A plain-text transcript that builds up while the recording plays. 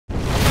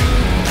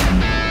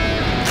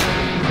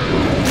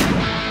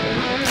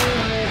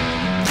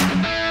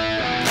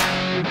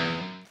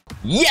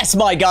Yes,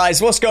 my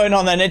guys, what's going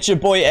on then? It's your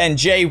boy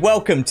NJ.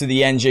 Welcome to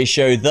the NJ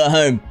Show, the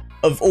home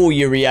of all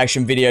your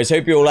reaction videos.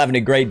 Hope you're all having a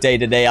great day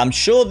today. I'm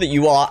sure that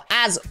you are,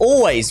 as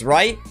always,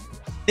 right?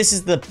 This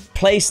is the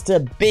place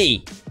to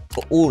be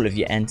for all of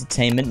your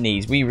entertainment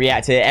needs. We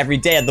react here every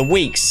day of the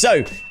week.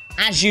 So,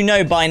 as you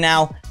know by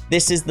now,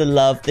 this is the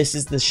love, this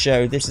is the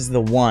show, this is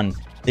the one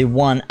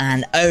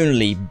and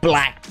only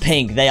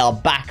BLACKPINK. They are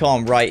back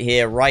on right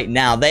here, right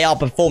now. They are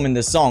performing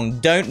the song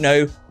Don't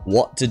Know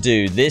What to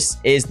Do. This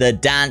is the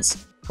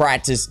dance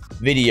practice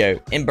video,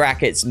 in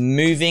brackets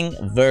moving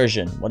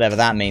version, whatever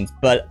that means,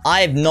 but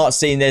I have not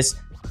seen this.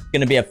 It's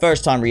gonna be a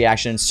first time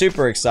reaction.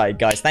 Super excited,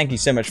 guys. Thank you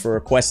so much for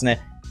requesting it.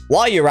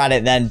 While you're at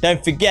it then,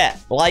 don't forget,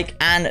 like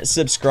and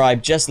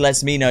subscribe. Just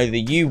lets me know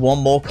that you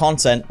want more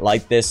content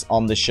like this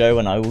on the show,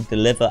 and I will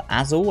deliver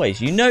as always.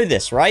 You know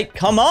this, right?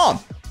 Come on,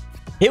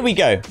 here we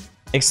go.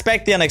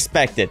 Expect the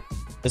unexpected.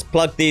 Just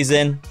plug these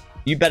in.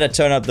 You better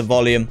turn up the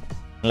volume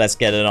and let's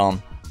get it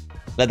on.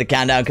 Let the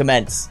countdown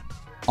commence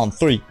on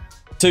 3,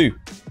 2,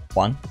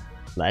 1.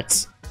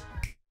 Let's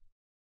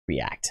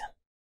react.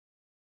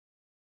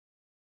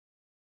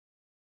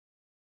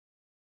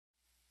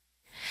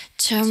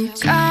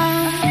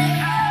 잠깐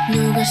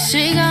누가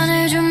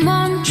시간을 좀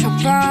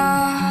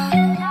멈춰봐.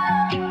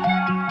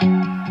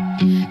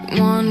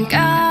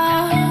 뭔가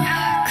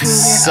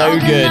So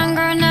good.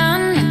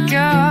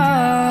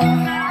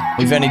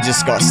 We've only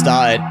just got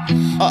started.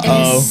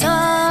 Uh-oh.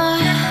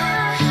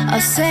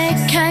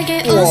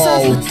 어색하게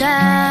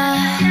웃어보다.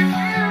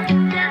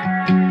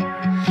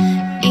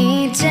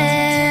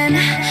 이젠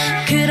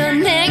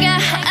그런 내가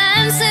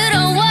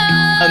안쓰러워.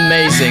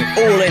 Amazing.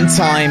 All in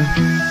time.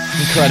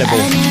 Incredible.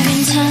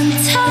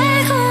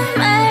 괜찮다고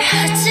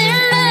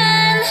말하지만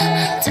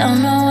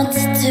Don't know what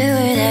to do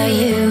without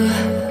you.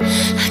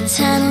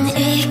 하찮은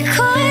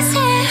이곳에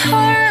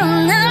홀로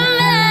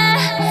남아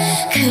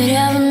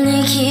그려본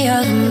네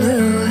기억은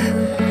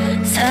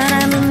blue.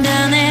 사람은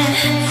변해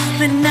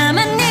왜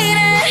나만 이래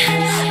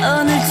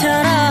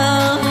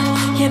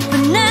오늘처럼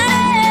예쁜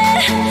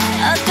날에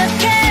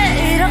어떻게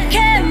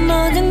이렇게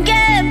모든 게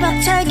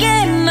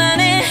벅차기만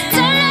해.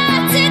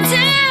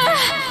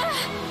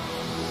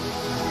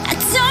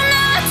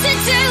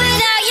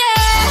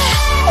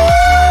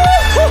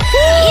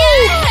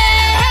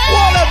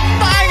 What a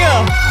banger!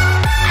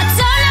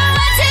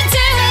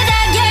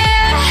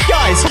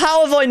 Guys,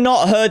 how have I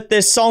not heard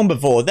this song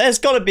before? There's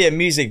got to be a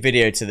music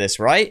video to this,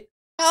 right?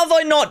 How have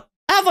I not?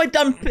 Have I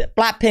done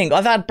BLACKPINK?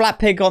 I've had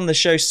BLACKPINK on the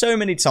show so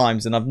many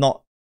times and I've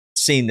not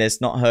seen this,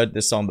 not heard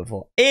this song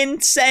before.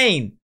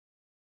 Insane!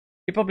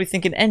 You're probably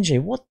thinking, NJ,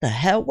 what the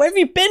hell? Where have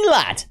you been,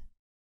 lad?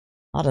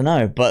 I don't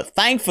know, but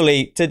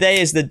thankfully, today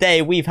is the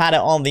day we've had it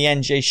on the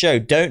NJ Show.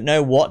 Don't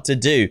know what to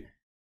do.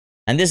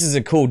 And this is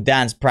a cool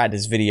dance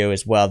practice video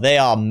as well. They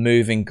are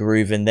moving,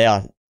 grooving.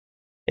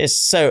 It's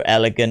so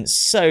elegant,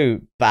 so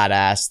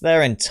badass.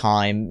 They're in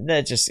time.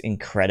 They're just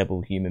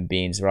incredible human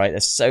beings, right? They're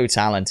so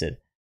talented.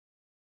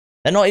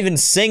 They're not even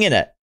singing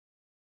it.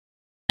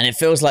 And it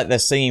feels like they're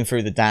singing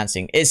through the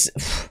dancing. It's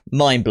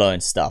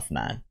mind-blowing stuff,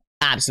 man.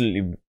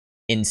 Absolutely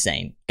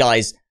insane.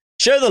 Guys,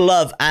 show the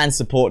love and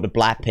support to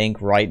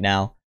BLACKPINK right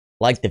now.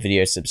 Like the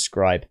video,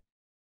 subscribe.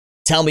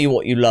 Tell me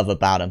what you love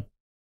about them.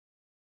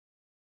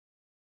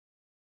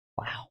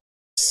 Wow.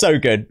 So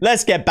good.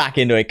 Let's get back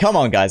into it. Come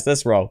on, guys.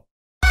 Let's roll.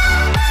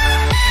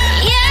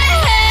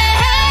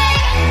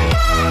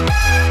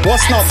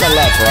 What's not the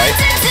love, right?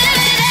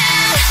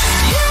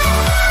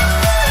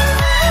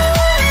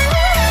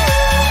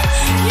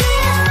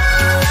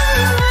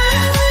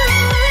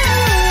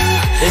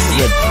 This is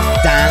a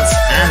dance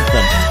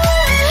anthem.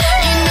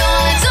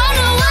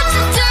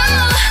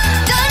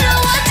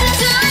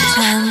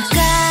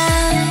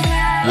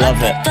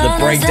 Love it. The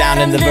breakdown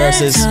in the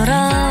verses.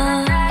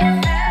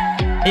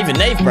 Even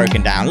they've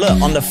broken down. Look,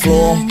 on the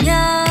floor.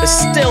 They're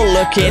still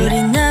looking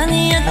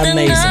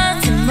amazing.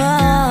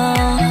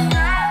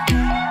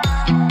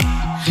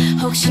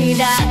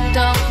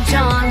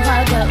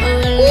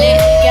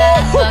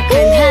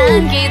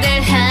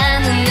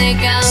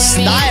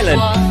 Styling.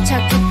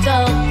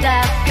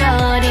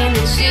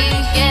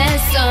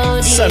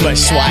 So much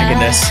swag in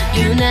this.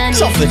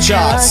 It's off the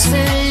charts.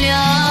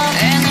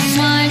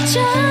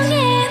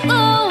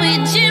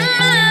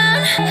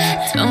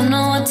 Don't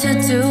know what to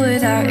do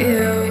without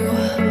you.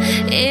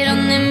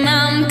 이런 내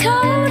맘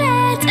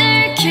거울에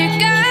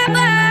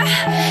들킬까봐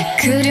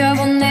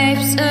그려본 내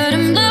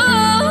입술은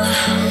blue.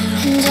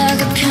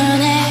 혼자가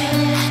편해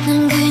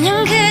난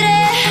그냥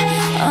그래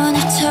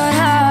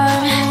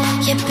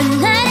오늘처럼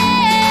예쁜 날에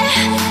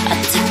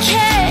어떻게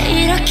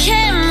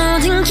이렇게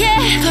모든 게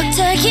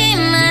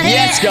벅차기만 해.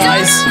 Yes,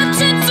 guys. Don't know what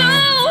to do.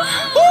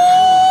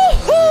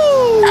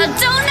 I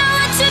don't know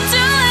what to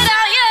do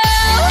without you.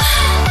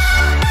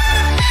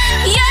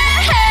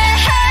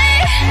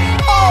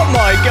 Oh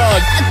my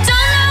god. I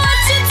don't know what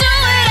to do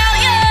without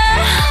you.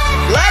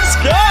 Let's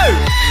go.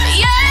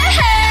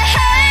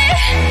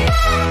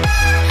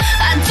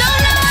 I don't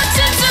know what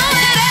to do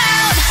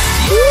without.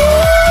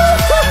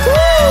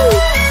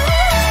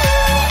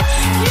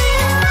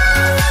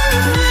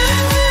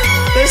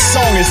 This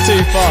song is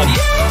too fun.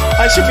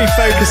 I should be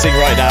focusing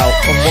right now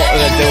on what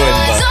they're doing,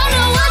 but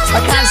I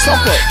can't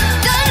stop it.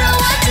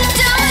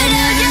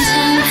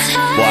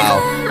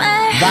 Wow.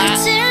 That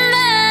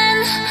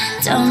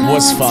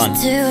was fun.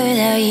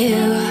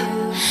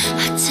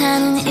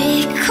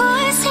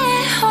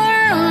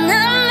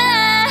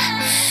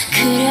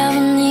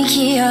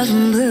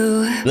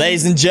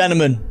 Ladies and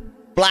gentlemen,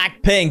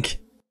 BLACKPINK.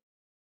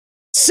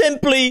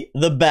 Simply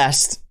the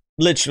best.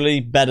 Literally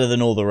better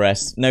than all the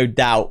rest. No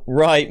doubt.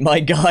 Right, my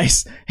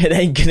guys. It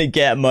ain't gonna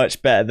get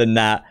much better than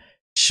that.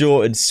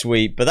 Short and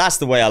sweet. But that's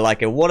the way I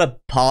like it. What a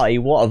party.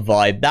 What a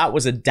vibe. That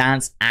was a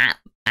dance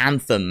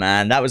anthem,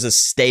 man. That was a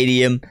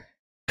stadium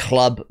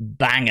club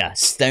banger.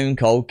 Stone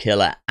cold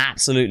killer.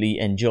 Absolutely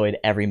enjoyed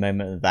every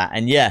moment of that.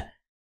 And yeah,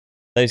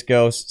 those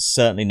girls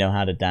certainly know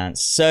how to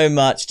dance. So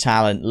much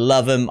talent.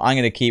 Love them. I'm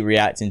going to keep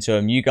reacting to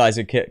them. You guys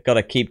have got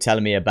to keep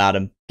telling me about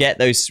them. Get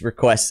those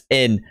requests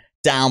in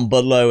down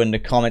below in the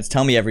comments.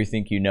 Tell me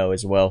everything you know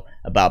as well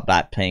about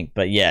BLACKPINK.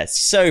 But yeah, it's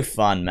so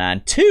fun,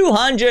 man.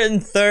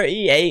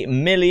 238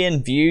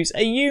 million views.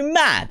 Are you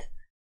mad?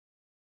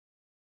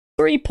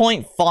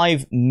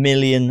 3.5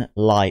 million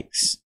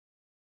likes.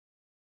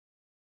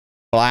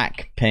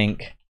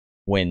 BLACKPINK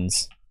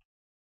wins.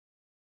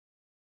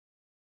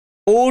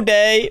 All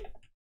day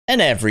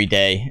and every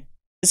day.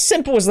 As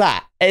simple as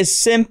that. As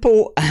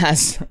simple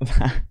as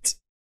that.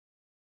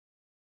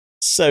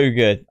 So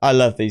good. I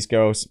love these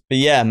girls. But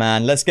yeah,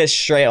 man, let's get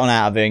straight on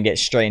out of here and get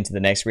straight into the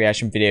next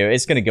reaction video.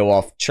 It's going to go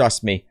off.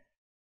 Trust me.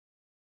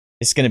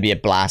 It's going to be a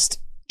blast.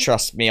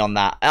 Trust me on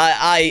that.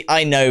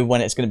 I know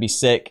when it's going to be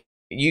sick.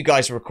 You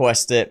guys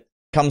request it.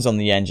 Comes on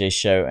the NJ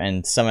show.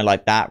 And something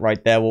like that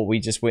right there, what we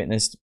just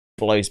witnessed,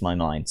 blows my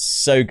mind.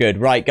 So good.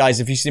 Right, guys,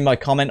 if you see my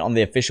comment on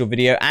the official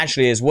video,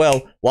 actually as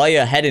well, while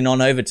you're heading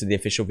on over to the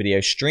official video,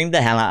 stream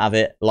the hell out of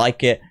it,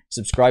 like it,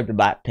 subscribe to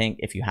BLACKPINK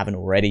if you haven't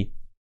already.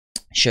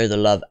 Show the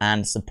love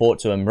and support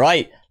to them.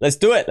 Right, let's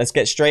do it. Let's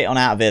get straight on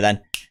out of here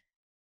then.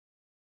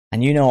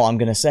 And you know what I'm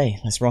going to say.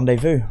 Let's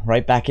rendezvous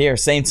right back here.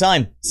 Same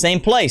time, same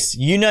place.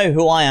 You know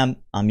who I am.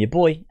 I'm your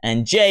boy,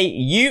 NJ.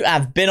 You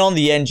have been on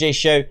the NJ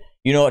show.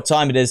 You know what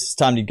time it is. It's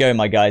time to go,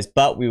 my guys.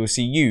 But we will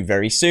see you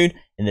very soon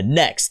in the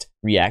next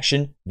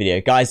reaction video.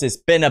 Guys, it's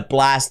been a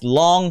blast.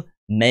 Long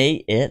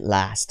may it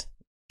last.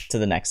 To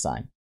the next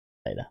time.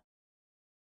 Later.